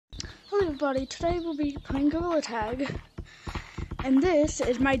everybody, today we'll be playing Gorilla Tag, and this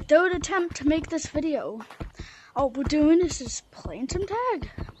is my third attempt to make this video. All we're doing is just playing some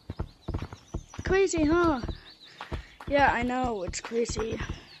tag. Crazy, huh? Yeah, I know, it's crazy.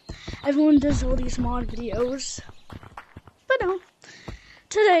 Everyone does all these mod videos, but no,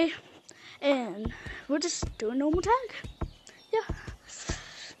 today, and we're just doing normal tag.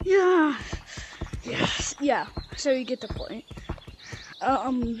 Yeah, so you get the point.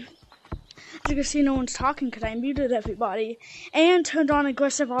 As you can see, no one's talking because I muted everybody and turned on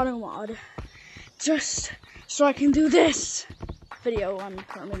aggressive auto mod just so I can do this video I'm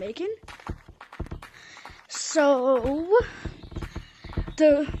currently making. So,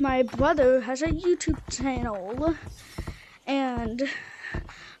 my brother has a YouTube channel,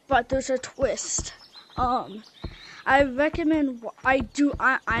 but there's a twist. I recommend, I do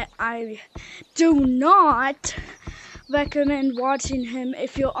not recommend watching him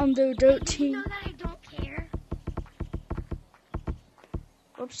if you're under 13. You know that I don't care.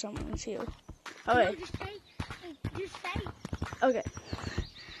 Oops, someone's here. Okay. No, just say. Okay.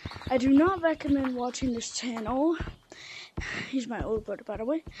 I do not recommend watching this channel. He's my older brother, by the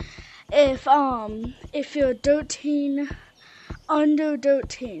way. If you're 13, under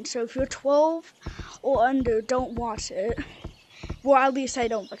 13. So if you're 12 or under, don't watch it. Well, at least I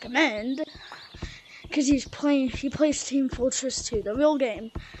don't recommend. Because he plays Team Fortress 2, the real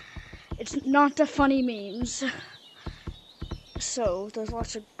game. It's not the funny memes. So, there's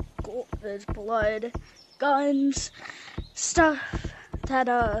lots of there's blood, guns, stuff that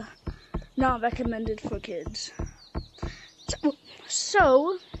are not recommended for kids.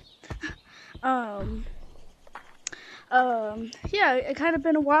 So yeah, it kind of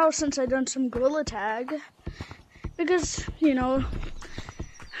been a while since I done some Gorilla Tag. Because, you know,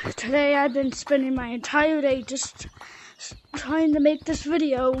 today I've been spending my entire day just trying to make this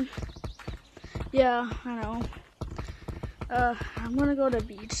video. Yeah, I know. I'm gonna go to the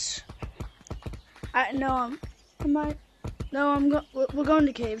beach. We're going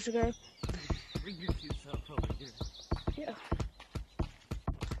to caves, okay? Bring your cute self over here. Yeah.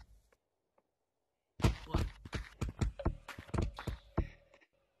 What?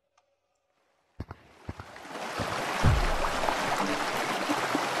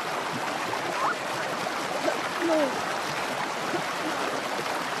 No,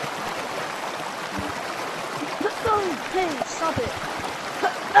 hey, stop it.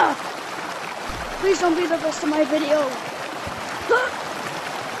 Please don't be the rest of my video.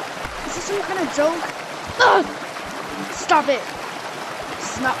 Is this some kind of joke? Stop it.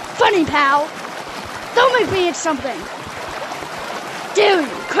 This is not funny, pal. Don't make me hit something. Dare you,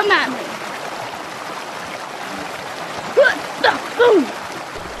 come at me. Boom.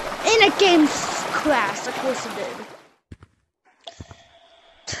 In a games class, of course it did.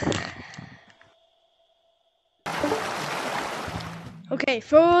 Okay,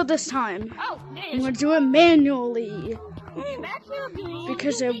 for this time, I'm gonna do it manually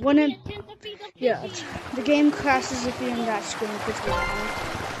because it wouldn't. Yeah, the game crashes if you're in that screen. It's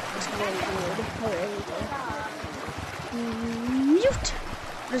very weird. Okay, mute.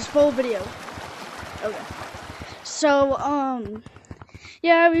 This full video. Okay. So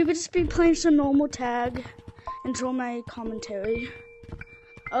yeah, we would just be playing some normal tag until my commentary.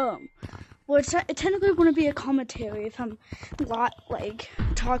 Well, it technically wouldn't be a commentary if I'm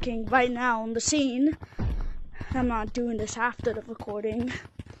talking right now on the scene. I'm not doing this after the recording.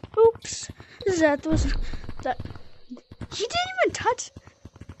 Oops. He didn't even touch.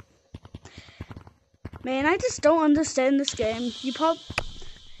 Man, I just don't understand this game. You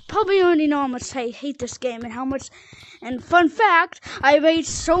probably already know how much I hate this game and how much. And fun fact, I raged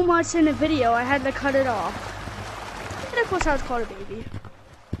so much in a video I had to cut it off. And of course, I was called a baby.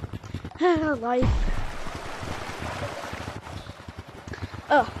 Life.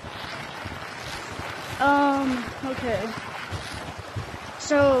 Okay.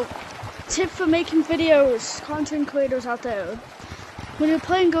 So, tip for making videos, content creators out there. When you're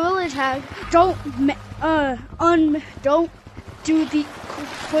playing Gorilla Tag, don't do the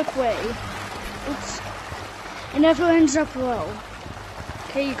quick way. Oops. It never ends up well.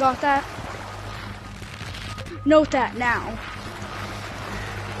 Okay, you got that? Note that now.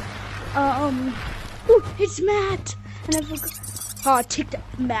 Ooh, it's Matt! And I forgot. Oh, take that,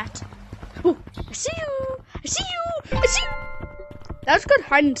 Matt. Ooh, I see you! I see you! I see you! That was a good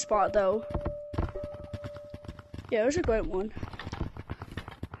hiding spot, though. Yeah, it was a great one.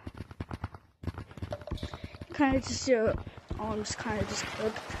 Kind of just your arms kind of just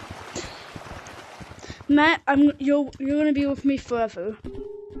clipped. Matt, you're gonna be with me forever.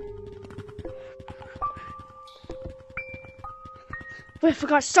 Wait, I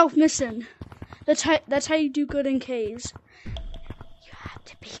forgot stealth mission. That's how you do good in caves. You have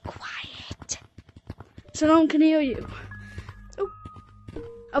to be quiet, so no one can hear you. Oh.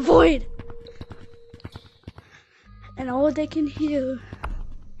 Avoid. And all they can hear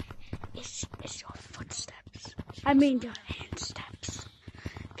is your footsteps. I mean your hand steps,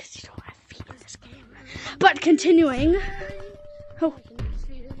 because you don't have feet in this game. But continuing. Oh,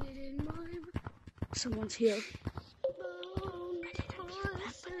 someone's here. I didn't hear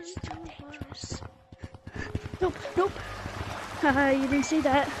that, but it's too dangerous. Nope, nope. Haha, you didn't see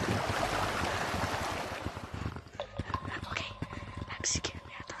that. Okay, that scared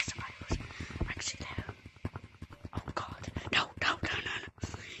me. I thought somebody was actually there. Oh God, no.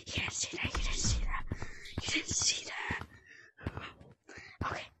 You didn't see that. You didn't see that.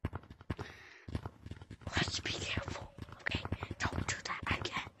 Okay, let's be careful. Okay, don't do that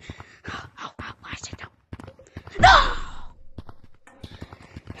again. Oh, I said no. No!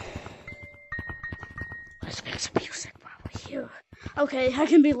 Let's make some music while we're here. Okay, I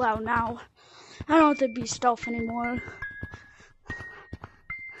can be loud now. I don't have to be stealth anymore.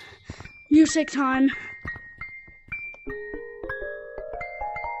 Music time.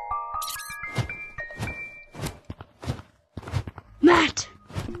 Matt!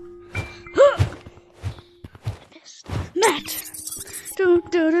 Matt!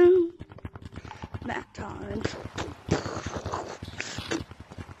 Do. Matt time.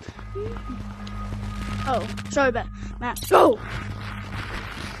 Oh, sorry about Matt. Go!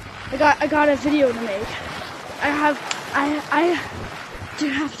 I got a video to make. I do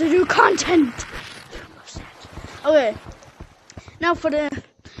have to do content. Okay. Now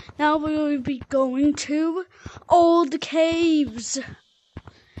we will be going to old caves.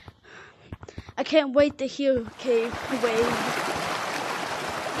 I can't wait to hear cave wave.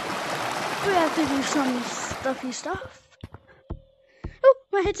 We have to do some stuffy stuff. Oh,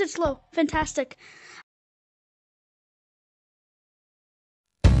 my headset's low. Fantastic.